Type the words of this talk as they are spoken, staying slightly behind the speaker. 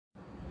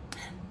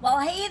Well,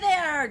 hey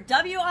there,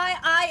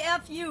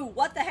 WIIFU.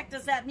 What the heck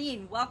does that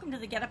mean? Welcome to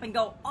the Get Up and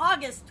Go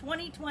August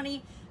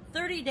 2020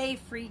 30-day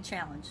free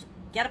challenge.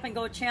 Get Up and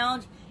Go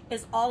challenge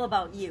is all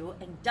about you,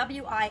 and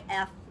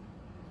WIIFU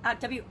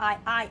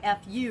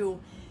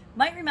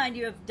might remind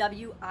you of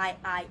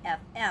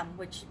WIIFM,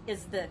 which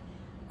is the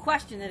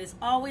question that is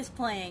always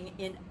playing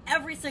in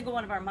every single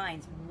one of our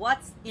minds.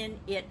 What's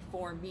in it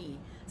for me?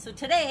 So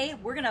today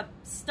we're going to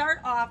start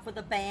off with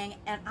a bang,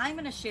 and I'm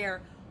going to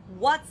share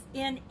what's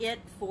in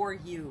it for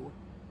you.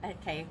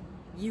 Okay,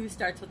 you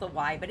starts with a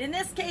Y, but in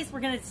this case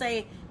we're going to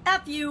say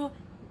F-U,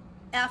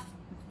 F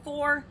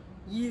for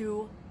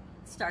you,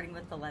 starting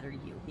with the letter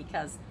U,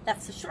 because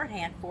that's the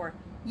shorthand for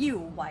you,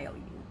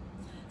 Y-O-U.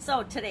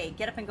 So today,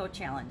 Get Up and Go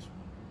challenge.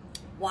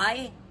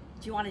 Why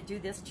do you want to do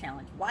this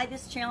challenge? Why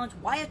this challenge?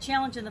 Why a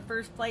challenge in the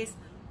first place?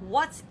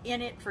 What's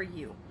in it for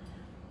you?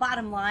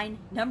 Bottom line,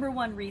 number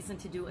one reason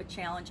to do a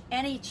challenge,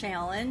 any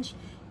challenge,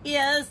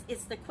 is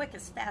it's the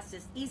quickest,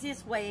 fastest,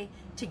 easiest way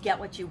to get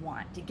what you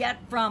want, to get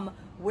from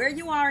where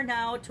you are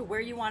now to where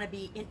you want to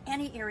be in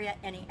any area,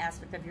 any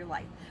aspect of your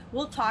life.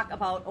 We'll talk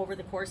about over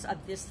the course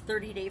of this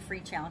 30-day free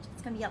challenge.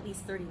 It's going to be at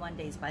least 31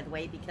 days, by the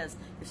way, because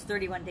there's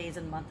 31 days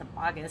in the month of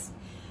August.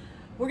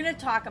 We're going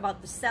to talk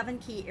about the 7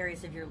 key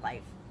areas of your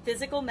life: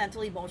 physical,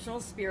 mental,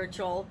 emotional,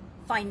 spiritual,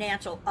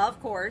 financial,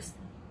 of course,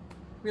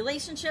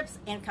 relationships,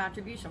 and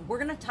contribution. We're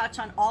going to touch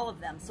on all of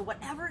them. So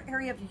whatever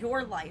area of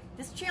your life,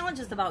 this challenge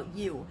is about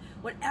you.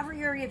 Whatever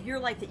area of your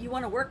life that you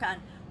want to work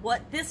on,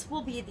 this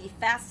will be the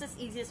fastest,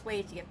 easiest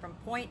way to get from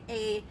point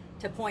A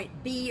to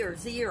point B or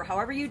Z, or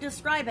however you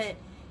describe it,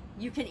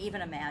 you can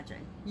even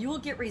imagine. You will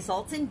get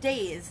results in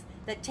days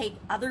that take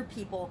other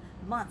people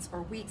months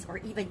or weeks or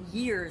even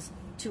years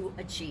to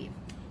achieve.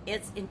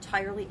 It's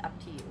entirely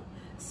up to you.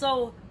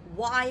 So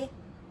why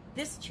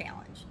this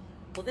challenge?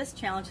 Well, this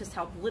challenge has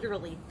helped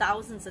literally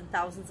thousands and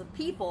thousands of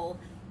people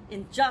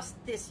in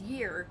just this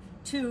year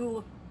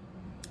to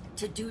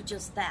do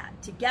just that,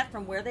 to get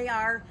from where they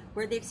are,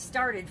 where they've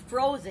started,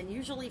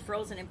 usually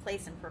frozen in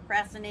place and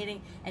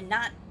procrastinating and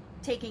not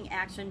taking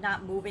action,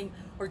 not moving,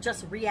 or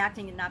just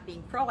reacting and not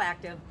being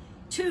proactive,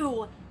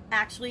 to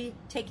actually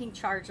taking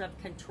charge of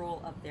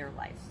control of their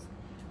lives.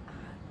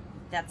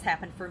 That's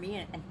happened for me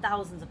and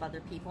thousands of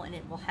other people, and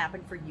it will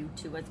happen for you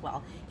too as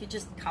well. You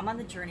just come on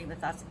the journey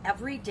with us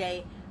every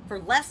day for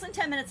less than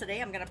 10 minutes a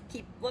day. I'm going to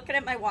keep looking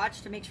at my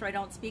watch to make sure I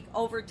don't speak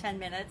over 10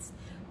 minutes,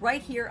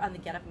 right here on the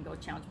Get Up and Go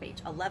challenge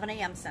page, 11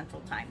 a.m.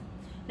 Central Time.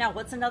 Now,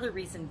 what's another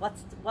reason?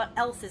 What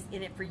else is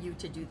in it for you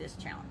to do this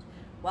challenge?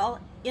 Well,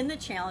 in the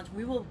challenge,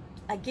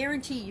 I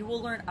guarantee you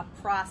will learn a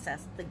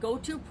process, the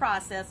go-to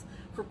process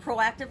for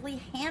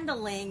proactively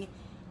handling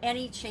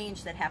any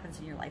change that happens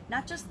in your life.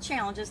 Not just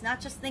challenges,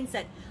 not just things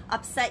that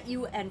upset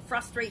you and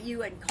frustrate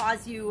you and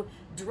cause you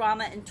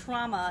drama and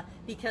trauma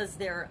because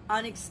they're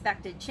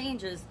unexpected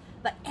changes,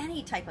 but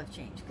any type of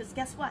change. Because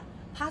guess what?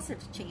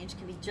 Positive change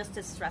can be just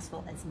as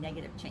stressful as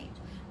negative change.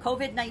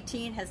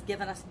 COVID-19 has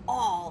given us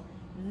all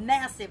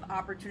massive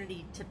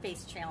opportunity to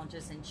face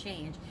challenges and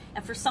change.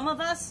 And for some of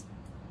us,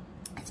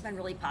 it's been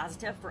really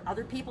positive. For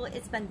other people,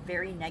 it's been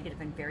very negative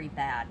and very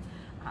bad.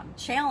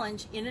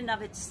 Challenge in and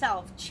of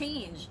itself,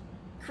 change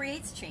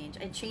creates change,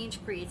 and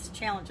change creates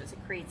challenges.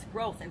 It creates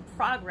growth and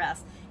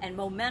progress and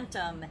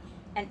momentum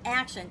and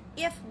action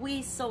if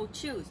we so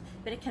choose.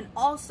 But it can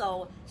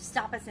also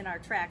stop us in our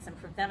tracks and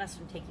prevent us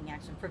from taking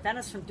action, prevent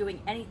us from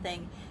doing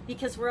anything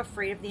because we're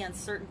afraid of the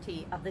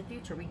uncertainty of the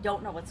future. We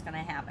don't know what's going to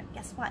happen.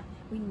 Guess what?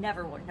 We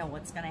never know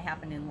what's going to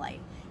happen in life.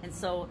 And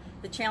so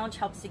the challenge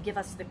helps to give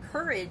us the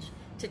courage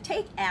to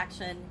take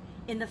action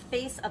in the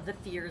face of the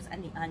fears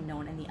and the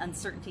unknown and the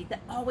uncertainty that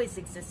always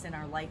exists in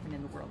our life and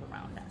in the world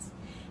around us.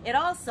 It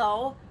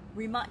also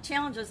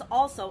challenges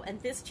also,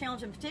 and this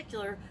challenge in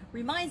particular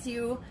reminds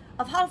you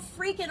of how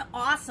freaking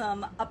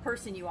awesome a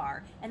person you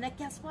are. And that,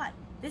 guess what?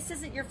 This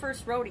isn't your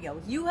first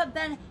rodeo. You have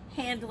been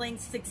handling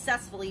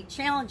successfully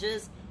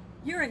challenges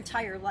your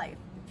entire life.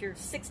 If you're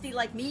 60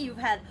 like me, you've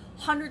had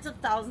hundreds of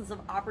thousands of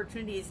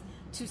opportunities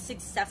to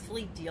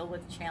successfully deal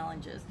with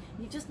challenges.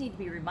 You just need to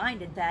be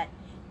reminded that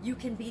you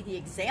can be the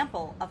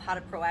example of how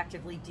to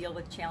proactively deal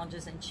with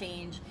challenges and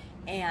change,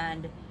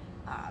 and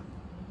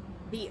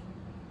be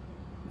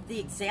the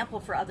example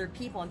for other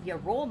people and be a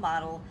role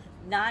model,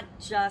 not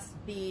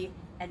just be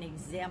an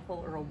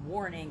example or a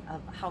warning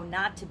of how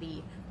not to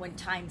be when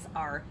times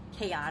are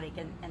chaotic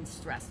and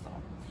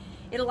stressful.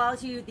 It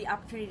allows you the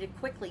opportunity to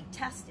quickly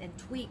test and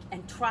tweak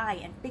and try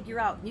and figure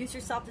out, use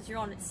yourself as your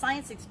own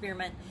science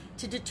experiment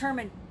to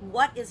determine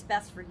what is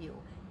best for you.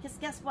 Because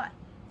guess what?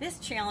 This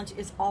challenge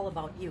is all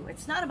about you.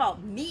 It's not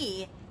about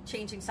me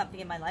changing something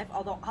in my life,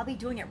 although I'll be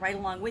doing it right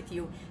along with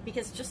you,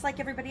 because just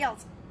like everybody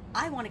else,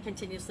 I want to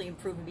continuously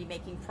improve and be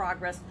making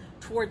progress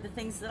toward the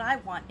things that I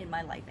want in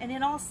my life and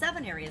in all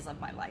 7 areas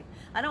of my life.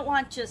 I don't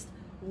want just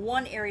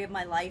one area of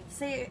my life,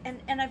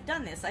 and I've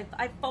done this.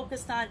 I've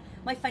focused on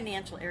my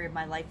financial area of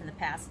my life in the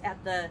past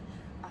at the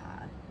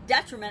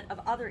detriment of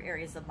other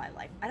areas of my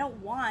life. I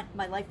don't want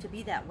my life to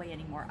be that way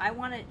anymore. I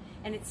want it,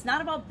 and it's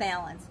not about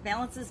balance.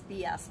 Balance is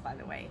BS, by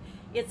the way.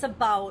 It's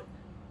about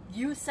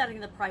you setting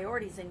the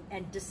priorities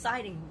and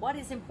deciding what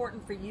is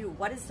important for you,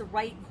 what is the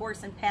right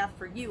course and path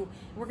for you.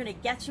 We're going to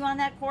get you on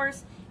that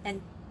course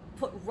and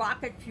put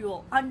rocket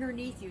fuel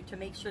underneath you to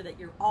make sure that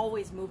you're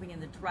always moving in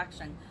the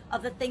direction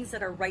of the things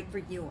that are right for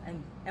you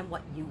and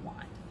what you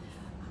want.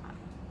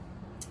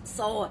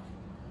 So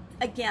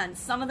again,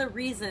 some of the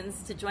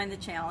reasons to join the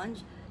challenge,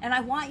 and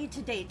I want you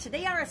today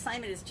our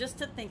assignment is just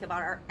to think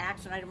about our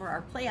action item or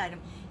our play item,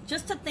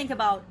 just to think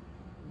about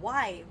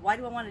why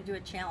do I want to do a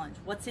challenge?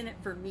 What's in it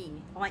for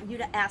me? I want you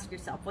to ask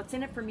yourself, what's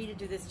in it for me to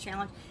do this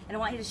challenge? And I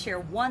want you to share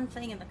one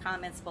thing in the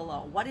comments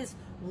below. What is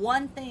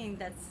one thing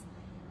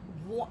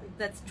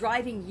that's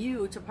driving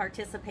you to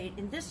participate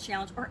in this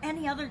challenge or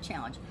any other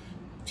challenge?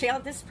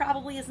 This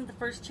probably isn't the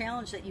first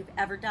challenge that you've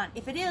ever done.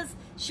 If it is,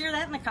 share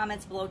that in the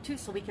comments below too,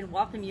 so we can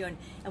welcome you and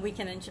we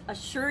can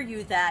assure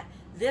you that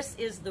this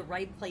is the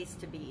right place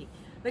to be.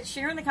 But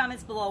share in the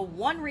comments below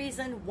one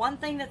reason, one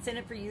thing that's in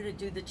it for you to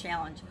do the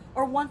challenge,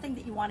 or one thing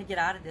that you want to get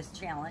out of this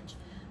challenge.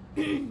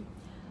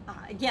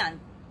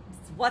 Again,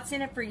 what's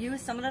in it for you?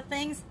 Some of the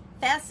things,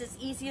 fastest,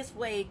 easiest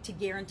way to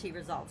guarantee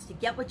results, to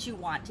get what you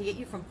want, to get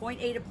you from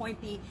point A to point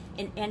B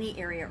in any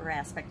area or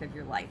aspect of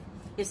your life,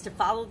 is to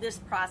follow this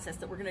process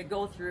that we're going to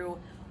go through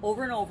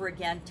over and over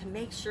again to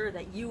make sure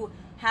that you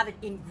have it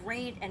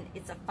ingrained, and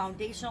it's a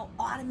foundational,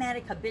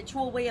 automatic,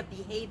 habitual way of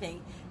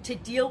behaving to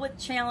deal with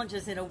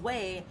challenges in a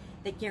way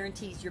that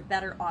guarantees you're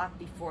better off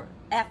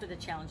after the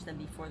challenge than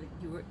before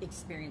you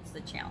experience the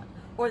challenge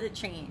or the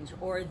change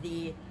or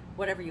the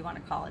whatever you want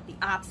to call it, the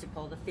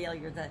obstacle, the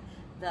failure,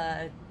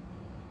 the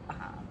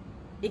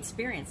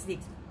experience.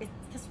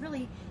 Because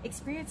really,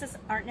 experiences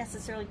aren't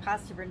necessarily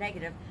positive or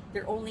negative.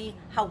 They're only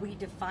how we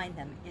define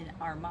them in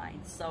our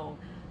minds. So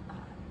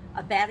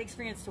a bad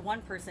experience to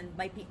one person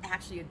might be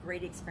actually a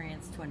great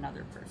experience to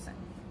another person.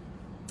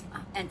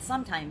 And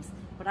sometimes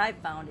what I've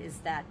found is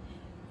that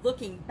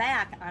looking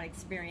back on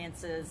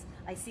experiences,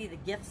 I see the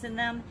gifts in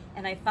them,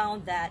 and I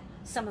found that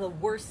some of the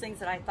worst things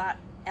that I thought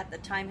at the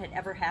time had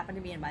ever happened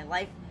to me in my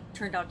life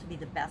turned out to be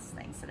the best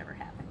things that ever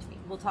happened to me.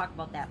 We'll talk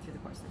about that through the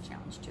course of the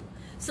challenge too.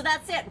 So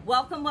that's it.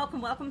 Welcome,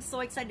 welcome, welcome.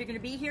 So excited you're going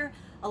to be here.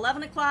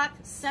 11 o'clock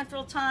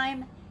Central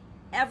Time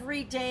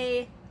every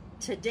day,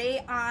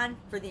 today on,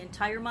 for the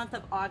entire month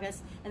of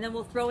August. And then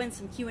we'll throw in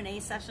some Q&A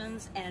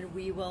sessions, and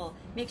we will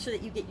make sure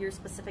that you get your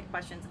specific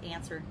questions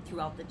answered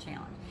throughout the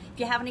challenge. If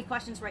you have any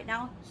questions right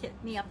now, hit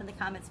me up in the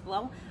comments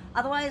below.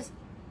 Otherwise,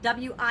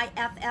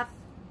 WIFFU,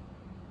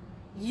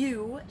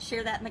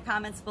 share that in the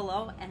comments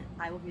below, and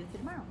I will be with you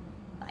tomorrow.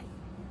 Bye.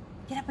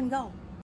 Get up and go.